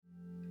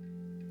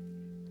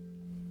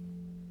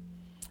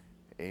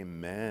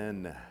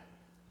Amen.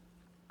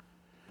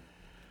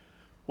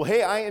 Well,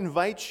 hey, I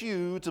invite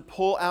you to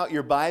pull out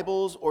your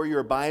Bibles or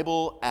your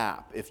Bible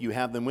app if you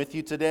have them with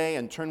you today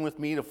and turn with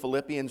me to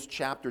Philippians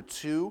chapter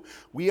 2.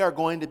 We are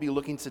going to be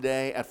looking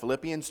today at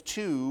Philippians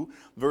 2,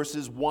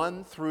 verses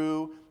 1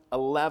 through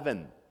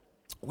 11.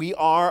 We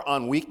are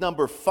on week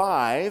number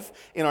 5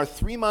 in our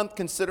 3-month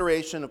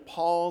consideration of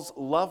Paul's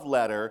love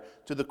letter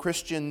to the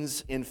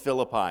Christians in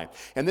Philippi.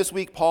 And this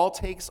week, Paul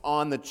takes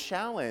on the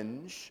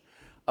challenge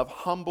of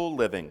humble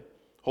living,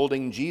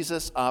 holding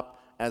Jesus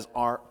up as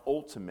our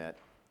ultimate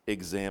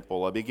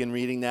example. I'll begin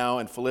reading now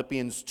in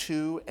Philippians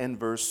 2 and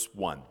verse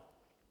 1.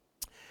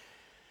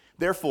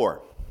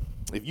 Therefore,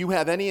 if you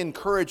have any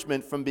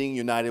encouragement from being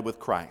united with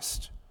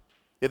Christ,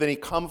 if any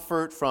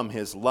comfort from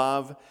his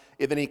love,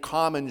 if any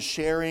common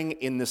sharing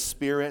in the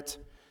Spirit,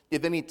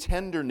 if any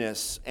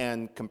tenderness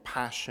and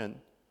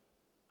compassion,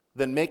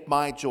 then make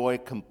my joy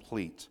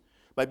complete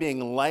by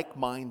being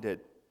like-minded,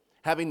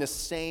 having the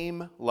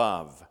same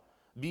love,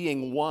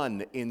 being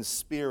one in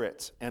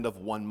spirit and of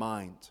one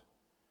mind.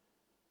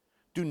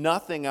 Do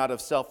nothing out of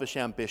selfish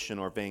ambition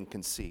or vain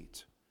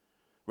conceit.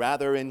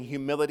 Rather, in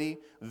humility,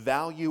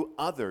 value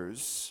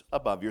others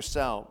above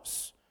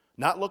yourselves,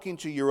 not looking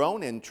to your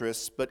own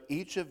interests, but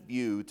each of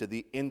you to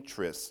the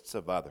interests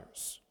of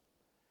others.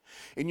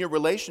 In your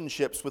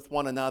relationships with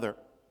one another,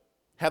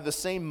 have the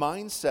same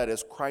mindset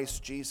as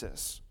Christ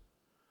Jesus,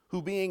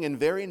 who being in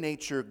very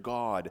nature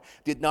God,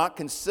 did not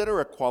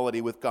consider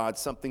equality with God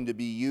something to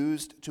be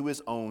used to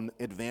his own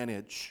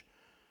advantage.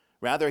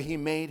 Rather, he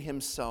made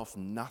himself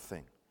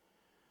nothing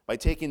by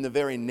taking the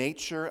very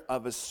nature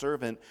of a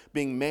servant,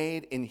 being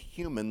made in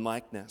human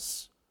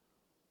likeness.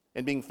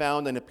 And being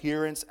found in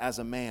appearance as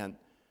a man,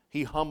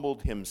 he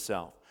humbled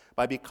himself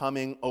by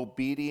becoming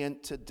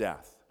obedient to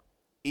death,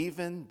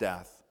 even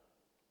death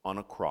on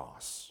a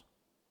cross.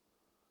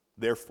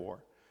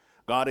 Therefore,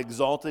 God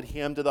exalted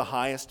him to the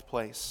highest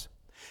place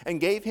and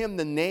gave him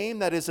the name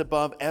that is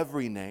above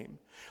every name,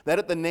 that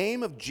at the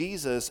name of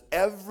Jesus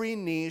every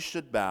knee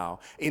should bow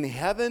in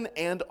heaven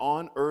and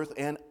on earth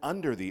and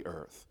under the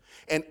earth,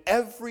 and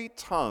every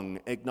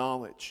tongue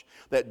acknowledge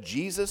that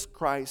Jesus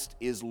Christ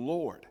is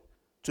Lord,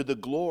 to the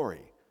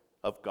glory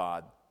of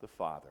God the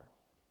Father.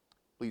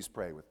 Please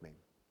pray with me.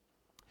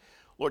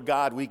 Lord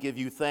God, we give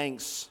you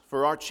thanks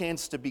for our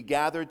chance to be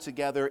gathered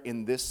together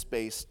in this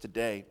space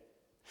today.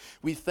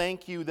 We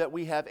thank you that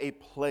we have a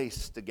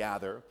place to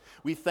gather.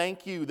 We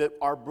thank you that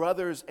our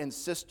brothers and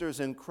sisters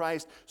in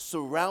Christ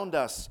surround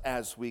us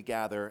as we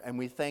gather. And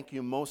we thank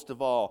you most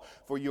of all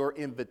for your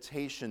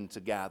invitation to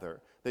gather,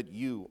 that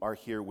you are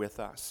here with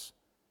us.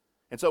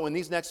 And so in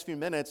these next few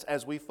minutes,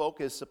 as we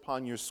focus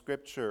upon your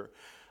scripture,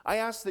 I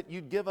ask that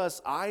you give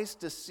us eyes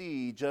to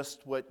see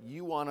just what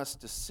you want us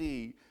to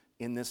see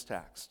in this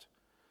text.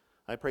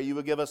 I pray you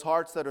would give us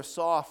hearts that are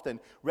soft and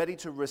ready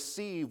to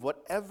receive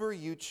whatever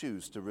you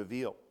choose to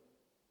reveal.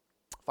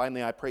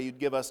 Finally, I pray you'd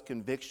give us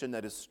conviction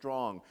that is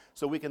strong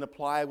so we can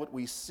apply what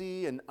we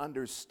see and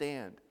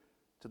understand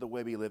to the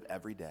way we live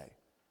every day.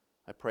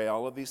 I pray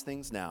all of these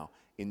things now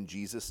in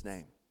Jesus'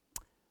 name.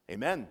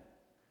 Amen.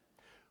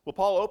 Well,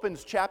 Paul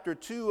opens chapter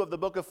 2 of the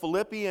book of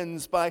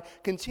Philippians by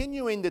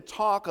continuing to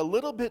talk a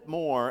little bit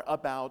more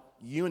about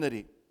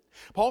unity.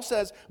 Paul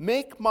says,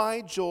 make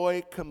my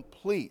joy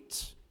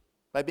complete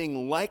by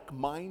being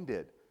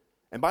like-minded.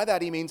 And by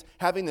that he means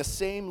having the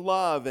same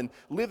love and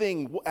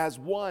living as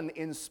one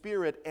in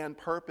spirit and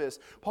purpose.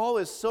 Paul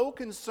is so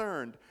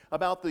concerned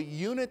about the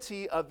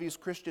unity of these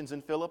Christians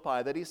in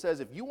Philippi that he says,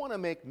 if you want to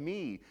make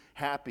me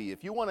happy,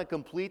 if you want to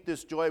complete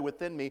this joy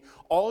within me,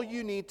 all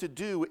you need to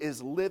do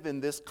is live in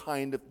this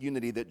kind of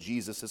unity that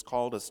Jesus has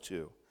called us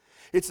to.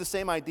 It's the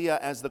same idea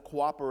as the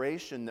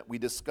cooperation that we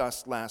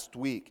discussed last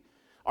week.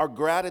 Our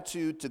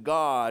gratitude to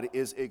God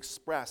is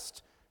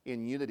expressed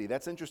in unity.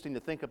 That's interesting to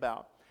think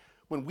about.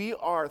 When we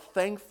are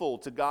thankful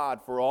to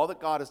God for all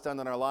that God has done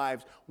in our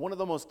lives, one of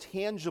the most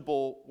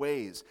tangible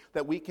ways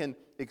that we can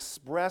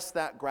express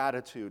that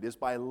gratitude is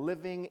by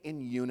living in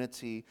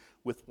unity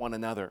with one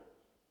another.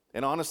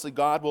 And honestly,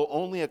 God will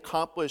only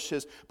accomplish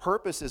his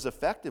purposes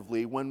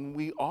effectively when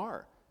we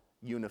are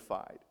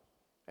unified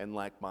and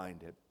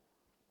like-minded.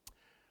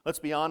 Let's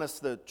be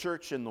honest, the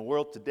church in the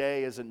world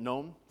today isn't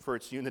known for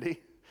its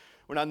unity.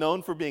 We're not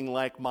known for being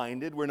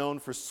like-minded. We're known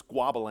for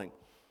squabbling.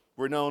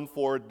 We're known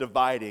for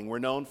dividing. We're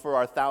known for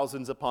our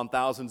thousands upon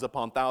thousands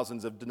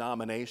of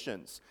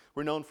denominations.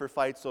 We're known for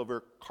fights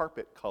over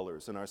carpet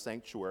colors in our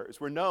sanctuaries.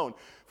 We're known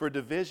for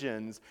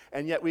divisions,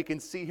 and yet we can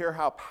see here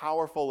how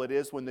powerful it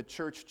is when the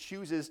church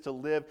chooses to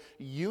live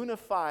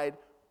unified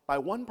by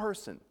one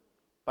person,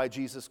 by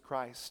Jesus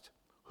Christ,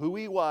 who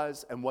he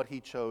was and what he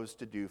chose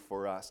to do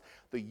for us.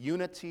 The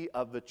unity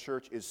of the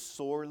church is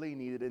sorely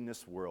needed in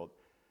this world,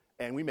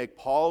 and we make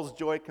Paul's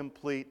joy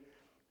complete.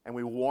 And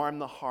we warm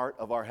the heart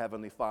of our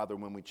Heavenly Father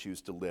when we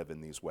choose to live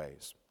in these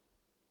ways.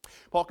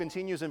 Paul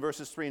continues in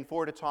verses 3 and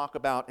 4 to talk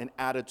about an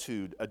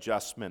attitude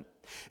adjustment.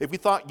 If we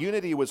thought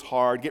unity was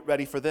hard, get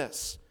ready for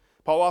this.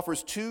 Paul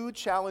offers 2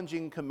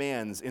 challenging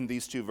commands in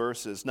these 2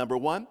 verses. Number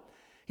 1,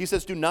 He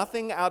says, do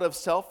nothing out of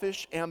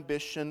selfish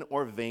ambition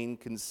or vain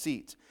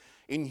conceit.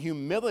 In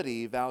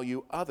humility,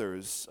 value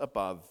others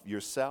above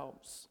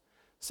yourselves.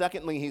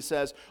 Secondly, he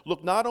says,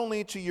 look not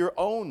only to your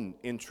own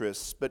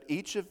interests, but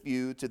each of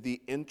you to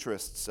the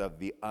interests of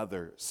the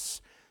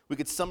others. We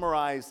could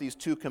summarize these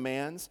two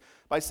commands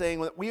by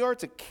saying that we are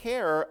to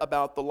care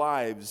about the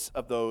lives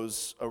of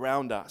those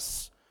around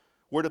us.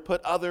 We're to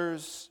put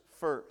others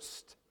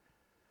first.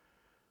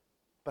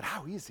 But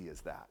how easy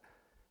is that?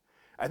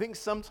 I think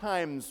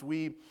sometimes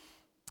we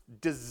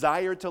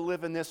desire to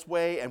live in this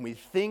way, and we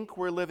think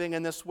we're living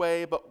in this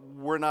way, but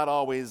we're not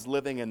always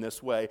living in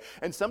this way.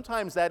 And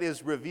sometimes that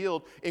is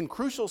revealed in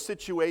crucial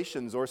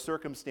situations or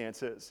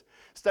circumstances.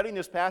 Studying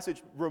this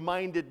passage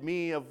reminded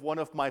me of one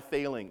of my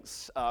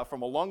failings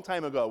from a long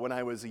time ago when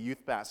I was a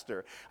youth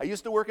pastor. I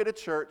used to work at a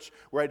church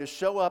where I had to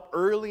show up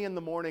early in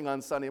the morning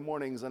on Sunday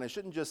mornings, and I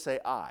shouldn't just say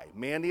I.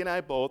 Mandy and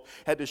I both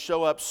had to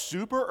show up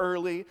super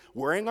early,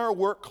 wearing our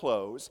work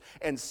clothes,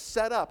 and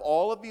set up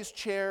all of these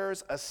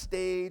chairs, a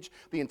stage,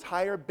 the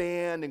entire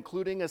band,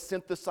 including a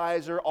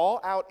synthesizer,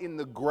 all out in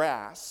the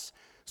grass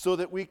so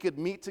that we could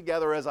meet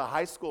together as a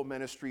high school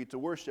ministry to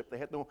worship. They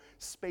had no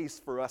space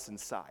for us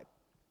inside.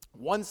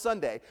 One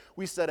Sunday,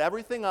 we set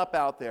everything up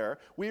out there.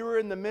 We were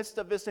in the midst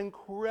of this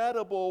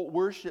incredible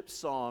worship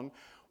song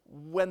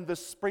when the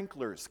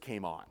sprinklers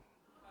came on.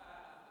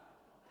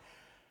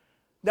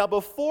 Now,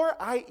 before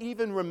I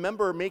even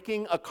remember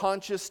making a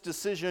conscious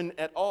decision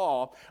at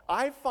all,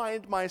 I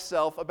find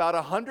myself about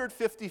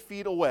 150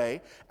 feet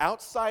away,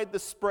 outside the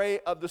spray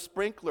of the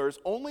sprinklers,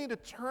 only to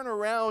turn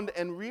around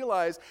and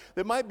realize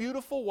that my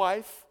beautiful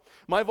wife,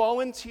 my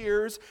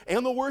volunteers,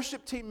 and the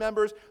worship team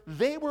members,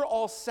 they were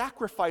all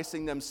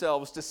sacrificing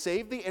themselves to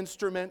save the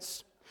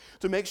instruments,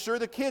 to make sure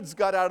the kids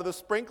got out of the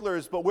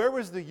sprinklers. But where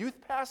was the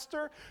youth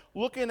pastor?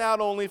 Looking out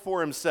only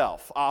for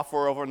himself, off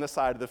or over on the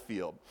side of the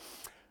field.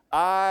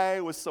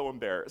 I was so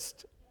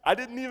embarrassed. I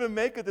didn't even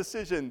make a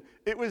decision.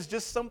 It was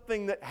just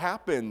something that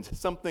happened,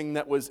 something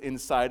that was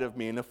inside of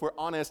me. And if we're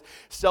honest,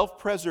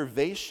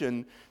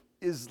 self-preservation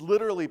is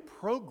literally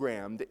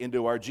programmed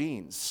into our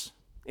genes.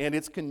 And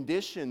it's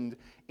conditioned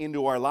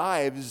into our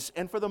lives.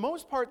 And for the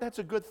most part, that's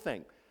a good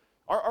thing.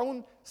 Our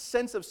own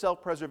sense of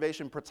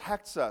self-preservation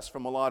protects us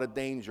from a lot of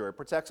danger. It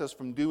protects us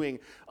from doing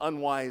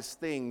unwise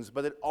things,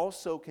 but it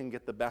also can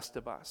get the best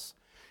of us.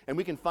 And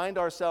we can find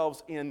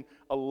ourselves in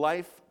a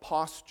life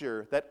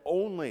posture that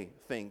only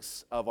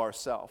thinks of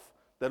ourselves,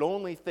 that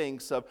only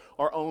thinks of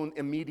our own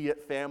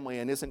immediate family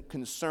and isn't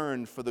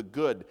concerned for the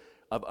good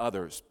of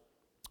others.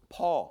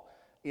 Paul,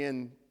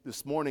 in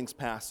this morning's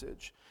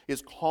passage,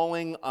 is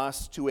calling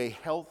us to a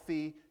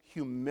healthy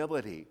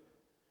humility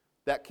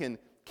that can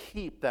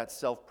keep that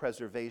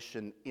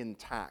self-preservation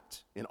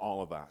intact in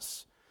all of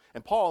us.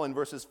 And Paul, in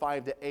verses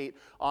 5 to 8,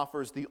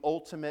 offers the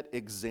ultimate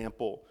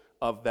example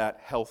of that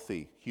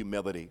healthy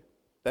humility.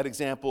 That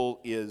example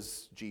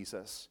is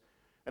Jesus.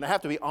 And I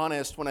have to be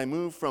honest, when I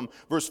move from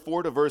verse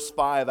 4 to verse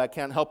 5, I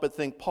can't help but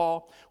think,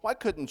 Paul, why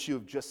couldn't you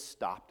have just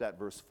stopped at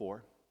verse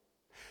 4?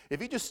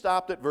 If you just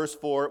stopped at verse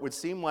 4, it would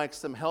seem like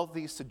some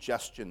healthy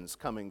suggestions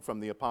coming from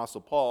the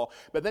Apostle Paul.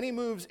 But then he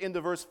moves into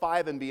verse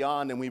 5 and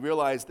beyond, and we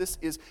realize this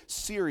is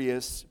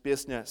serious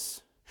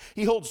business.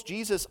 He holds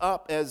Jesus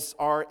up as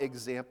our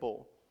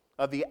example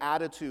of the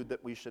attitude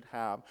that we should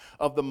have,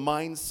 of the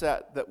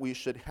mindset that we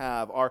should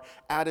have. Our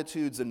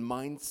attitudes and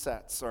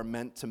mindsets are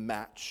meant to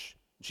match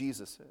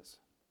Jesus's.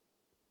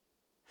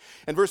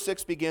 And verse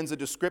 6 begins a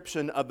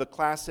description of the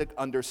classic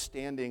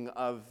understanding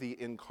of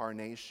the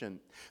incarnation.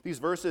 These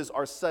verses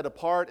are set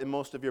apart in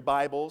most of your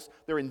Bibles.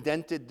 They're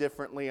indented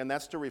differently, and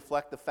that's to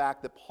reflect the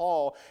fact that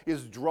Paul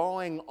is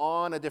drawing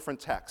on a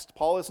different text.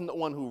 Paul isn't the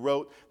one who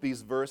wrote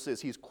these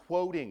verses. He's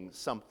quoting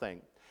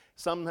something.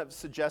 Some have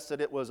suggested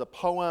it was a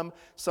poem.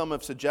 Some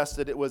have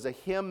suggested it was a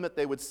hymn that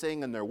they would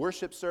sing in their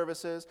worship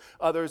services.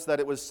 Others that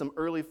it was some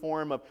early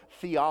form of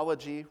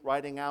theology,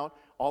 writing out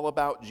all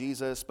about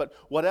Jesus. But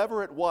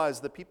whatever it was,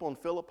 the people in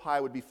Philippi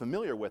would be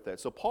familiar with it.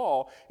 So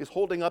Paul is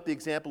holding up the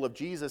example of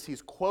Jesus.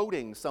 He's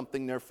quoting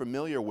something they're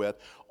familiar with,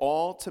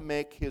 all to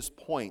make his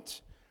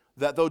point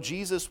that though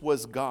Jesus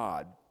was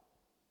God,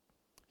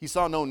 he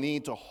saw no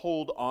need to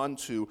hold on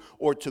to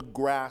or to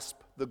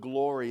grasp the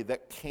glory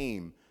that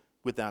came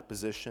with that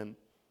position.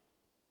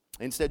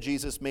 Instead,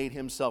 Jesus made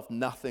himself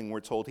nothing, we're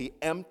told. He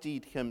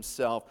emptied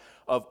himself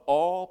of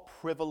all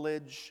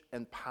privilege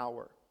and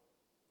power.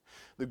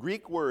 The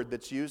Greek word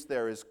that's used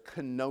there is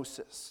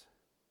kenosis.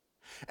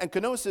 And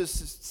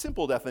kenosis'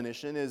 simple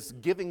definition is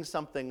giving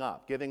something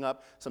up, giving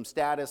up some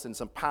status and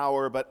some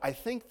power. But I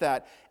think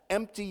that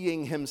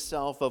emptying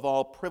himself of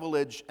all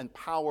privilege and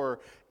power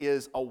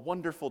is a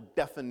wonderful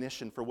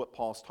definition for what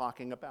Paul's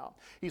talking about.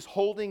 He's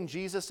holding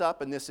Jesus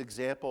up in this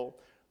example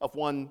of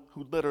one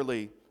who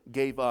literally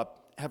gave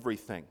up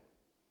everything.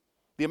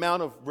 The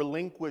amount of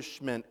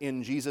relinquishment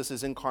in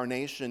Jesus'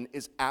 incarnation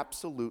is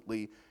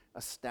absolutely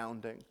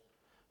astounding.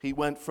 He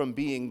went from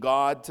being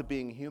God to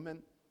being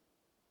human.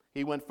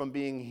 He went from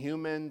being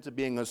human to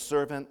being a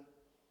servant.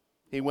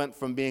 He went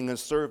from being a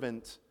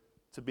servant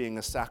to being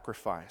a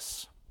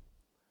sacrifice.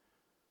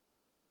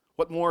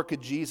 What more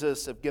could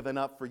Jesus have given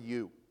up for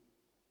you,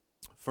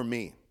 for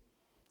me,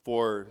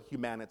 for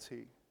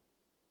humanity,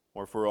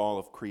 or for all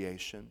of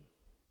creation?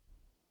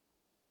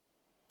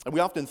 And we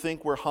often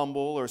think we're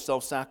humble or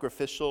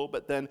self-sacrificial,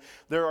 but then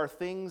there are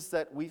things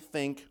that we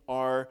think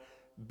are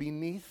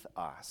beneath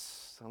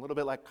us. A little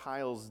bit like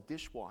Kyle's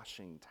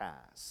dishwashing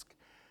task.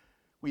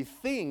 We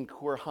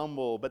think we're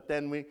humble, but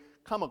then we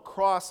come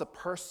across a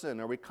person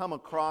or we come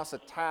across a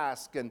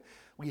task and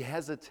we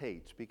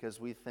hesitate because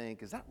we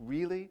think, is that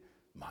really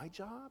my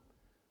job?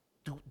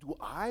 Do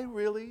I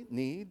really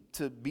need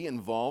to be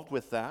involved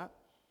with that?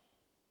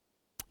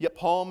 Yet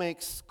Paul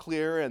makes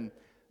clear, and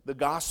the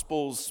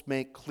Gospels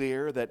make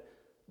clear, that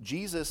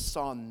Jesus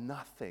saw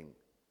nothing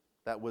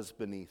that was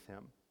beneath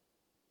him.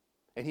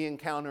 And he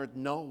encountered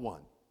no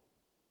one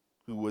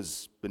who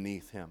was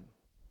beneath him.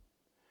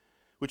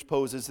 Which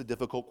poses a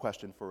difficult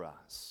question for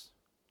us.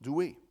 Do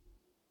we?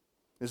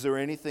 Is there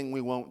anything we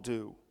won't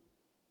do?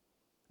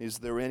 Is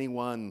there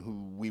anyone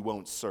who we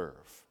won't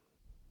serve?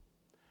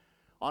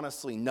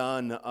 Honestly,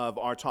 none of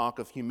our talk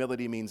of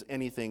humility means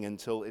anything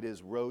until it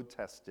is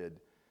road-tested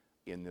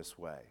in this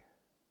way.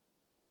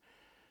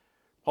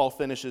 Paul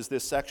finishes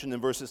this section in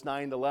verses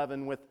 9 to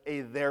 11 with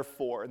a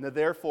therefore. And the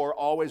therefore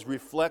always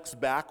reflects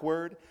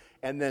backward,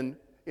 and then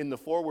in the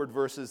forward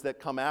verses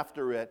that come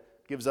after it,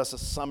 gives us a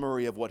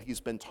summary of what he's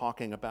been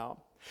talking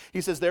about.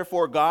 He says,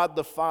 therefore, God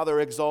the Father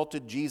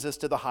exalted Jesus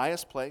to the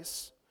highest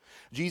place.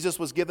 Jesus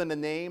was given a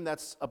name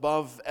that's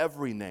above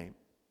every name.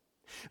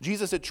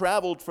 Jesus had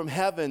traveled from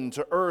heaven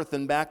to earth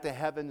and back to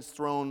heaven's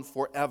throne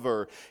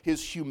forever,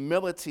 his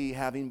humility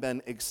having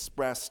been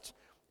expressed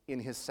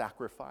in his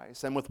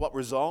sacrifice. And with what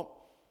result?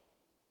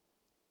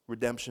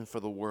 Redemption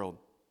for the world.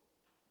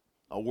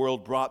 A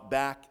world brought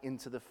back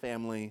into the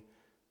family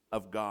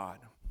of God.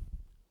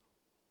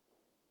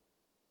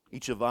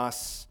 Each of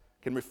us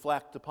can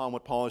reflect upon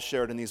what Paul has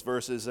shared in these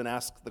verses and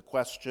ask the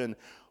question,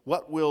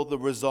 what will the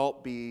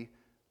result be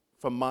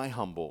from my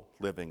humble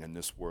living in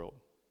this world?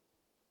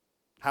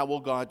 How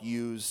will God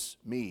use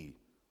me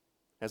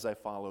as I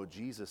follow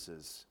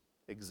Jesus'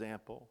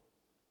 example?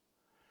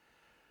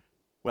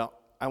 Well,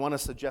 I want to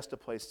suggest a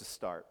place to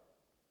start.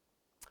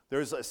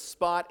 There's a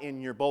spot in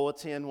your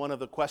bulletin, one of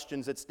the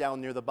questions that's down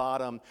near the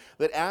bottom,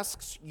 that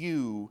asks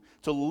you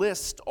to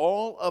list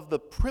all of the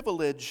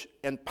privilege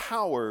and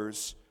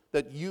powers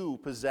that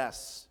you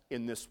possess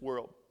in this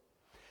world.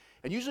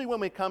 And usually when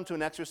we come to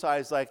an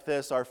exercise like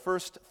this, our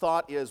first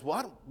thought is, well,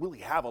 I don't really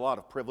have a lot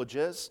of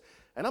privileges,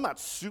 and I'm not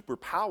super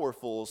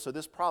powerful, so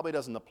this probably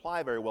doesn't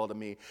apply very well to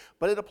me.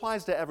 But it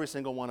applies to every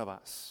single one of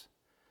us.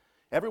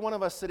 Every one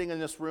of us sitting in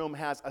this room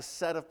has a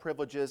set of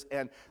privileges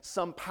and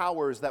some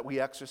powers that we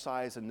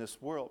exercise in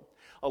this world.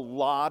 A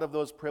lot of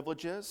those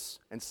privileges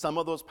and some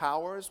of those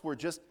powers were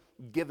just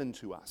given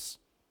to us.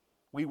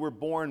 We were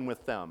born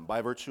with them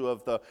by virtue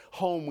of the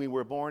home we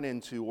were born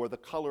into, or the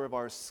color of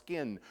our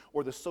skin,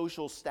 or the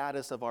social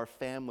status of our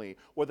family,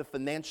 or the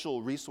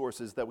financial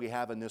resources that we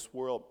have in this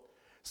world.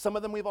 Some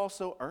of them we've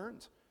also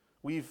earned.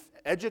 We've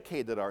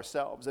educated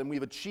ourselves, and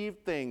we've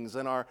achieved things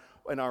in our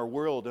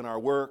world, in our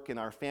work, in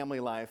our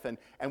family life,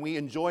 and we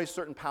enjoy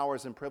certain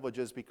powers and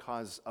privileges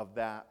because of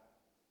that.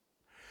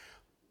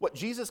 What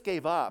Jesus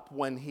gave up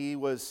when he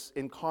was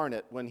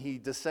incarnate, when he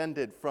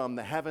descended from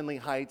the heavenly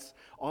heights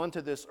onto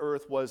this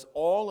earth, was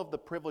all of the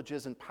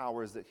privileges and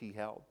powers that he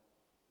held.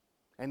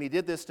 And he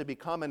did this to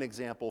become an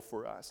example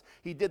for us.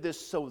 He did this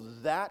so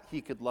that he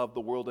could love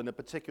the world in a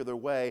particular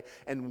way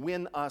and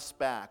win us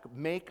back,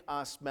 make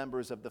us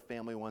members of the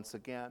family once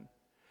again.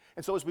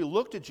 And so as we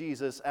look to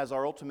Jesus as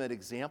our ultimate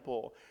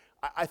example,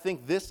 I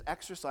think this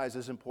exercise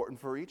is important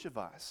for each of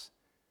us.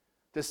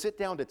 To sit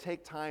down, to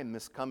take time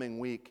this coming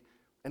week.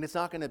 And it's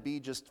not going to be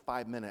just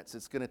 5 minutes.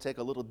 It's going to take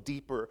a little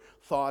deeper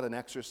thought and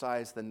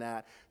exercise than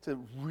that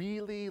to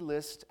really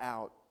list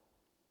out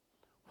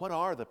what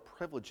are the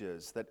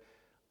privileges that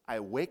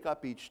I wake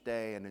up each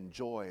day and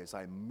enjoy as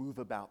I move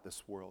about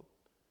this world.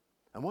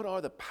 And what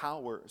are the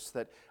powers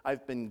that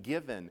I've been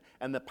given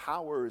and the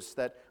powers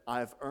that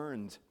I've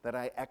earned that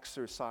I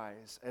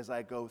exercise as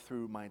I go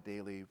through my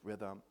daily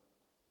rhythm.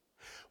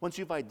 Once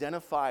you've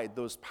identified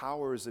those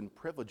powers and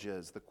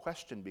privileges, the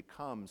question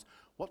becomes,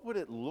 what would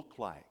it look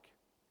like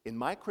in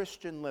my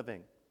Christian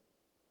living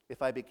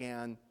if I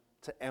began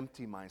to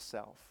empty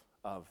myself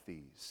of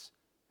these?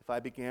 If I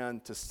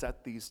began to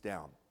set these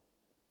down?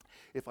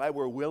 If I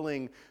were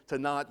willing to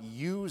not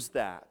use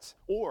that,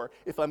 or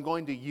if I'm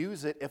going to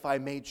use it, if I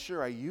made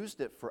sure I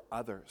used it for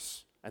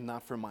others and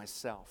not for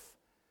myself.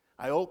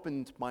 I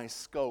opened my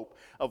scope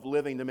of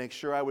living to make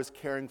sure I was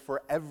caring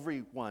for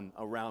everyone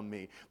around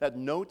me, that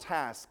no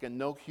task and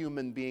no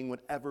human being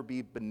would ever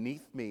be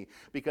beneath me,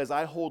 because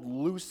I hold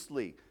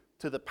loosely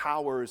to the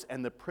powers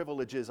and the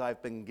privileges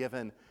I've been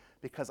given,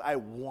 because I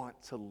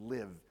want to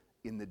live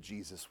in the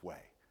Jesus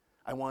way.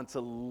 I want to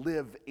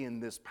live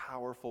in this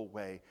powerful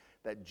way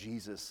that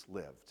Jesus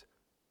lived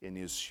in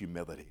his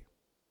humility.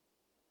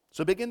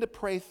 So begin to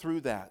pray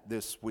through that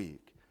this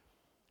week.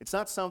 It's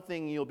not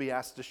something you'll be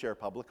asked to share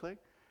publicly.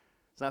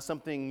 It's not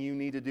something you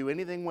need to do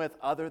anything with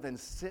other than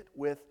sit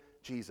with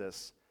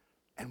Jesus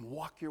and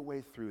walk your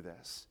way through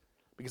this.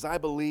 Because I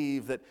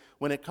believe that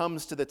when it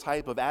comes to the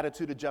type of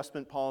attitude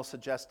adjustment Paul is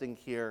suggesting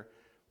here,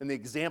 and the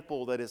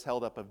example that is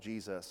held up of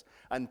Jesus,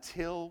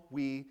 until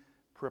we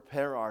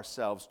prepare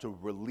ourselves to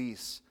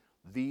release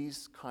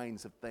these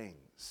kinds of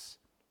things,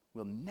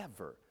 we'll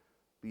never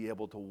be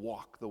able to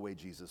walk the way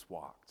Jesus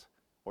walked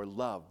or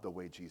love the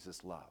way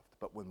Jesus loved.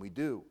 But when we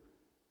do,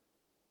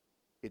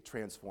 it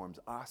transforms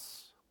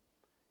us,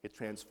 it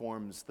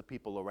transforms the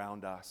people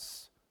around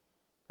us,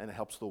 and it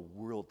helps the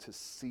world to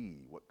see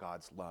what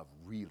God's love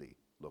really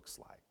looks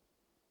like.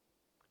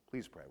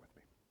 Please pray with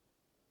me.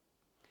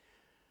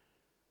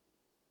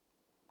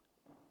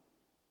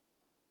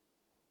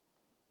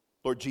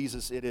 Lord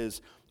Jesus, it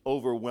is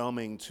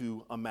overwhelming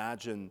to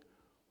imagine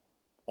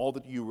all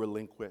that you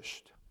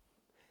relinquished.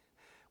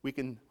 We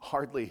can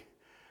hardly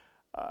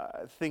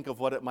think of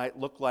what it might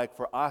look like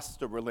for us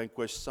to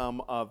relinquish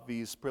some of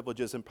these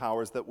privileges and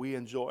powers that we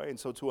enjoy. And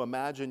so to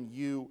imagine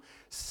you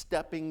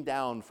stepping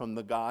down from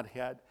the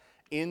Godhead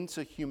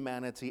into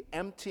humanity,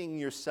 emptying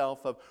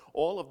yourself of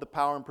all of the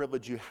power and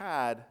privilege you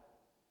had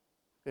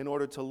in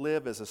order to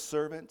live as a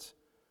servant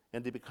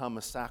and to become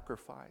a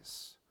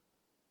sacrifice.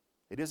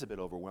 It is a bit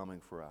overwhelming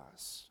for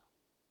us.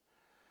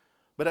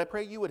 But I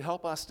pray you would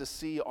help us to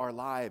see our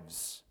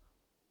lives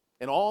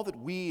and all that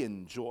we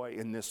enjoy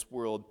in this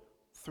world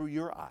through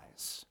your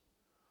eyes.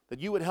 That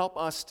you would help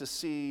us to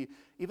see,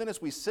 even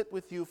as we sit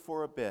with you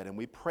for a bit and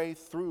we pray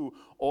through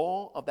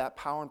all of that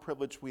power and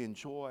privilege we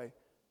enjoy,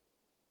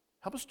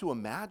 help us to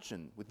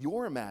imagine with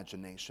your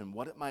imagination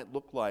what it might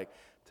look like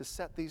to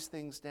set these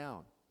things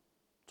down,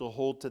 to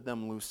hold to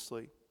them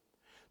loosely,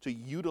 to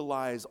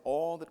utilize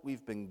all that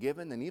we've been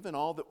given and even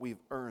all that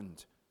we've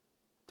earned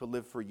to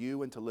live for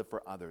you and to live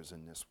for others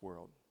in this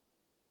world.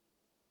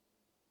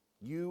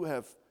 You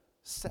have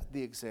set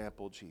the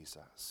example,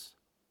 Jesus,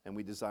 and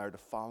we desire to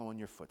follow in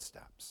your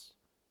footsteps.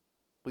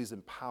 Please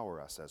empower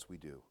us as we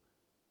do.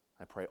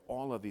 I pray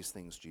all of these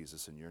things,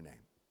 Jesus, in your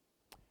name.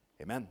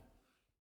 Amen.